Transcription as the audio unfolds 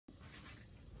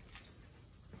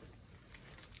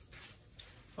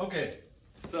Okay,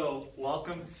 so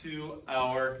welcome to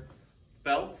our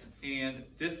belt and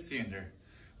disc sander.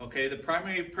 Okay, the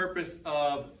primary purpose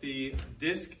of the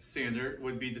disc sander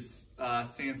would be to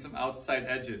sand some outside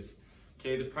edges.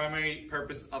 Okay, the primary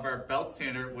purpose of our belt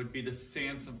sander would be to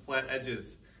sand some flat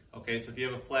edges. Okay, so if you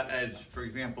have a flat edge, for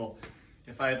example,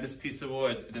 if I had this piece of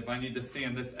wood and if I need to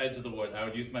sand this edge of the wood, I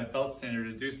would use my belt sander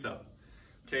to do so.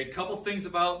 Okay, a couple things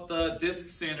about the disc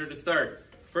sander to start.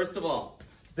 First of all,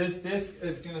 this disc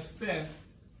is going to spin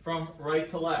from right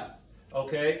to left.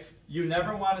 Okay, you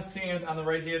never want to sand on the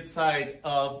right hand side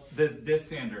of this disc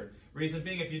sander. Reason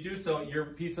being, if you do so, your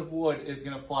piece of wood is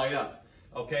going to fly up.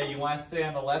 Okay, you want to stay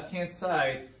on the left hand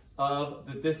side of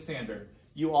the disc sander.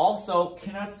 You also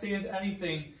cannot sand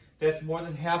anything that's more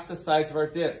than half the size of our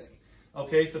disc.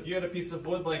 Okay, so if you had a piece of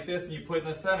wood like this and you put it in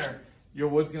the center, your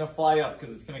wood's going to fly up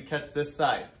because it's going to catch this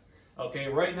side. Okay,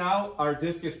 right now our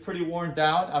disc is pretty worn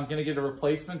down. I'm going to get a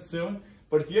replacement soon.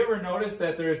 But if you ever notice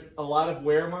that there's a lot of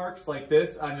wear marks like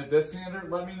this on your disc sander,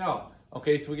 let me know.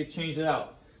 Okay, so we can change it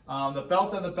out. The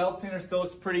belt on the belt sander still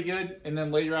looks pretty good. And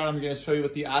then later on, I'm going to show you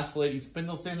what the oscillating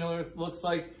spindle sander looks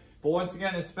like. But once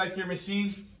again, inspect your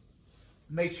machine.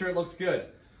 Make sure it looks good.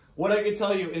 What I can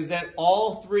tell you is that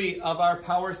all three of our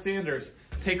power sanders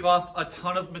take off a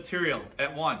ton of material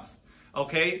at once.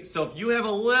 Okay, so if you have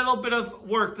a little bit of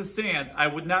work to sand, I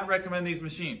would not recommend these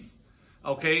machines.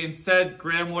 Okay, instead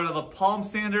grab one of the palm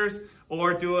sanders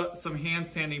or do some hand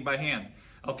sanding by hand.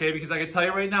 Okay, because I can tell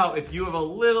you right now, if you have a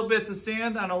little bit to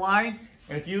sand on a line,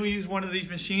 and if you use one of these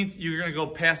machines, you're gonna go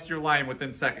past your line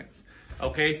within seconds.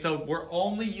 Okay, so we're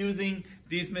only using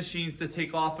these machines to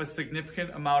take off a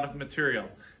significant amount of material.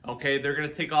 Okay, they're gonna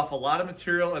take off a lot of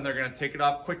material and they're gonna take it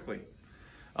off quickly.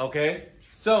 Okay,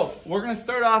 so we're gonna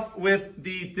start off with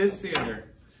the disc sander.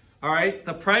 All right,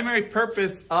 the primary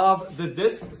purpose of the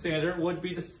disc sander would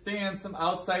be to sand some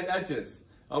outside edges.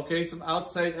 Okay, some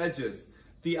outside edges.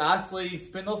 The oscillating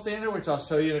spindle sander, which I'll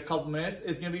show you in a couple minutes,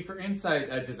 is gonna be for inside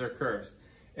edges or curves.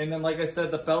 And then, like I said,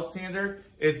 the belt sander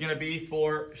is gonna be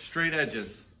for straight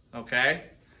edges, okay?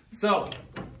 So,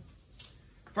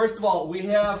 first of all, we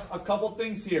have a couple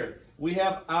things here. We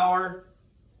have our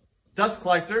dust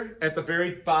collector at the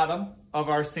very bottom of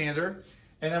our sander,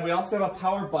 and then we also have a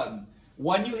power button.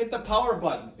 When you hit the power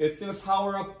button, it's going to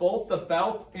power up both the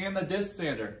belt and the disc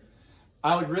sander.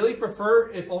 I would really prefer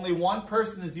if only one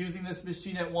person is using this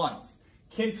machine at once.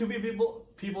 Can two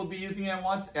people be using it at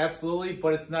once? Absolutely,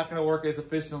 but it's not going to work as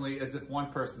efficiently as if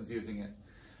one person's using it.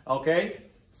 Okay,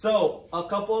 so a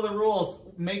couple of the rules.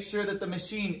 Make sure that the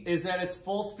machine is at its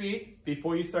full speed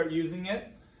before you start using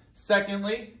it.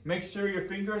 Secondly, make sure your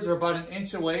fingers are about 1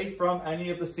 inch away from any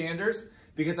of the sanders,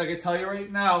 because I can tell you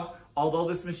right now, although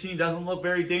this machine doesn't look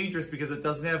very dangerous because it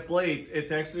doesn't have blades,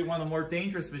 it's actually one of the more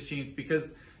dangerous machines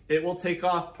because it will take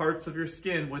off parts of your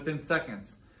skin within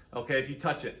seconds, okay, if you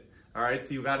touch it. All right,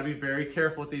 so you got to be very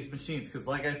careful with these machines because,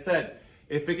 like I said,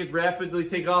 if it could rapidly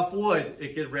take off wood,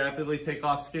 it could rapidly take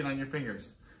off skin on your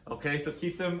fingers. Okay, so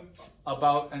keep them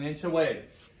about 1 inch away.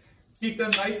 Keep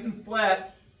them nice and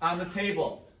flat on the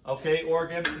table, okay, or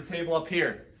against the table up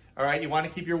here. All right, you want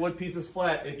to keep your wood pieces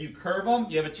flat. If you curve them,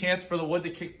 you have a chance for the wood to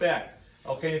kick back.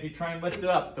 Okay, and if you try and lift it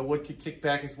up, the wood could kick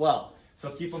back as well.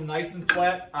 So keep them nice and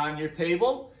flat on your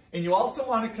table. And you also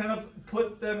want to kind of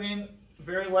put them in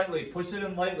very lightly, push it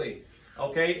in lightly,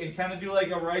 okay, and kind of do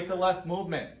like a right to left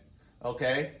movement,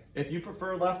 okay? If you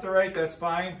prefer left to right, that's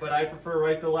fine, but I prefer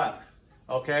right to left,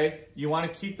 okay? You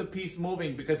want to keep the piece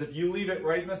moving because if you leave it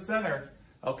right in the center,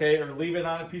 okay, or leave it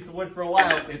on a piece of wood for a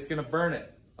while, it's going to burn it.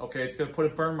 Okay, it's going to put a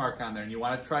burn mark on there, and you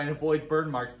want to try and avoid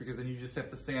burn marks because then you just have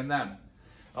to sand them.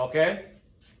 Okay,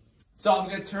 so I'm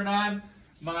going to turn on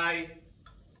my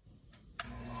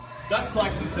dust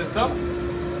collection system,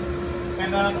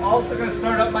 and then I'm also going to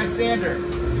start up my sander.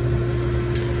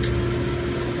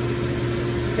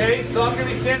 Okay, so I'm going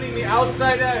to be sanding the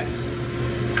outside edge.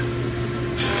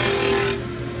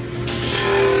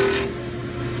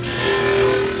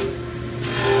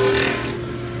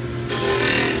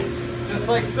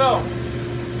 Like so.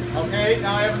 Okay,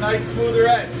 now I have a nice smoother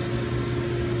edge.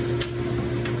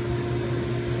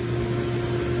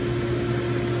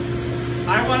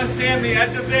 I want to sand the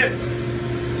edge of this.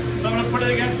 So I'm going to put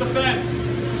it against the fence.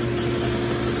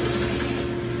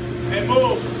 And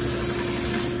move.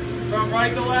 From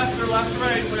right to left or left to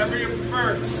right, whatever you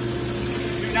prefer.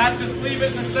 Do not just leave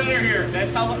it in the center here.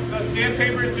 That's how the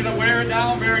sandpaper is going to wear it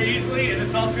down very easily, and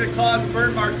it's also going to cause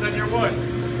burn marks on your wood.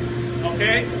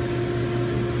 Okay?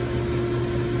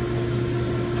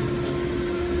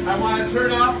 I want to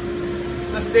turn off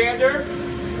the sander,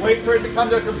 wait for it to come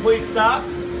to a complete stop.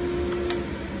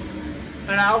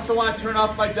 And I also want to turn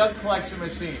off my dust collection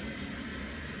machine.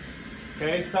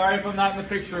 Okay, sorry if I'm not in the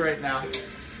picture right now.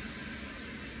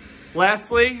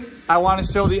 Lastly, I want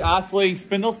to show the oscillating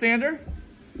spindle sander.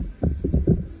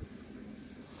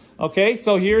 Okay,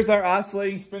 so here's our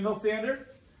oscillating spindle sander.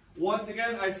 Once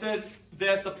again, I said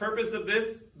that the purpose of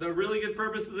this, the really good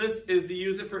purpose of this, is to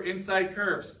use it for inside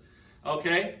curves.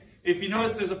 Okay, if you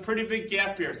notice, there's a pretty big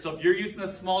gap here. So if you're using a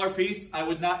smaller piece, I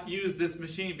would not use this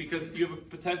machine because you have a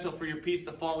potential for your piece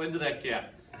to fall into that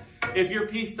gap. If your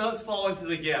piece does fall into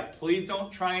the gap, please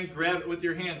don't try and grab it with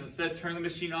your hands. Instead, turn the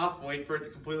machine off, wait for it to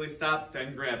completely stop,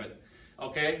 then grab it.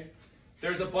 Okay?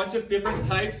 There's a bunch of different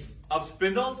types of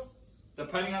spindles.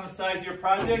 Depending on the size of your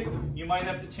project, you might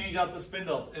have to change out the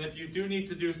spindles. And if you do need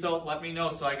to do so, let me know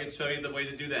so I can show you the way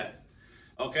to do that.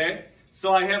 Okay?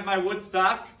 So I have my wood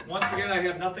stock. Once again, I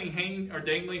have nothing hanging or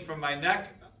dangling from my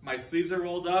neck. My sleeves are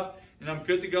rolled up, and I'm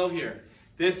good to go here.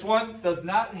 This one does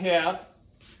not have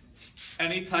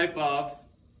any type of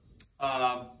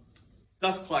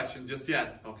dust collection just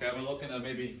yet. Okay, I'm looking at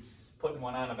maybe putting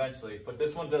one on eventually, but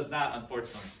this one does not,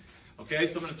 unfortunately. Okay,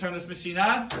 so I'm going to turn this machine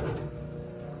on.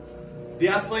 The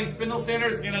oscillating spindle sander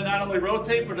is going to not only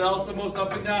rotate, but it also moves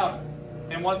up and down.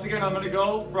 And once again, I'm going to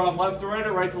go from left to right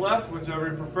or right to left, whichever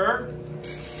you prefer.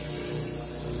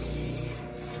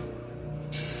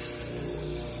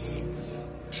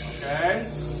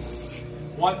 Okay.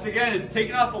 Once again, it's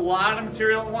taking off a lot of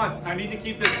material at once. I need to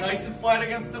keep this nice and flat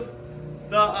against the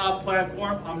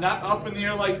platform. I'm not up in the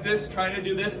air like this, trying to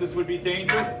do this. This would be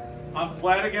dangerous. I'm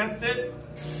flat against it,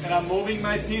 and I'm moving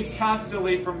my piece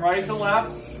constantly from right to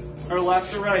left or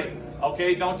left to right.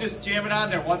 Okay, don't just jam it on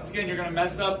there. Once again, you're gonna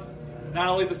mess up not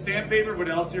only the sandpaper,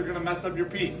 but also you're gonna mess up your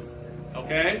piece.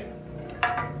 Okay?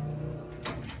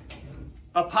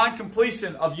 Upon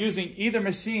completion of using either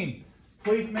machine,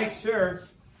 please make sure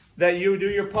that you do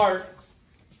your part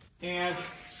and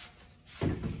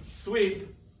sweep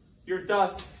your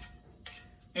dust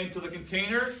into the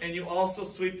container, and you also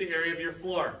sweep the area of your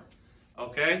floor.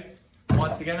 Okay?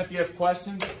 Once again, if you have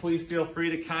questions, please feel free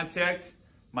to contact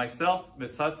myself,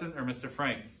 Ms. Hudson, or Mr.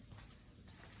 Frank.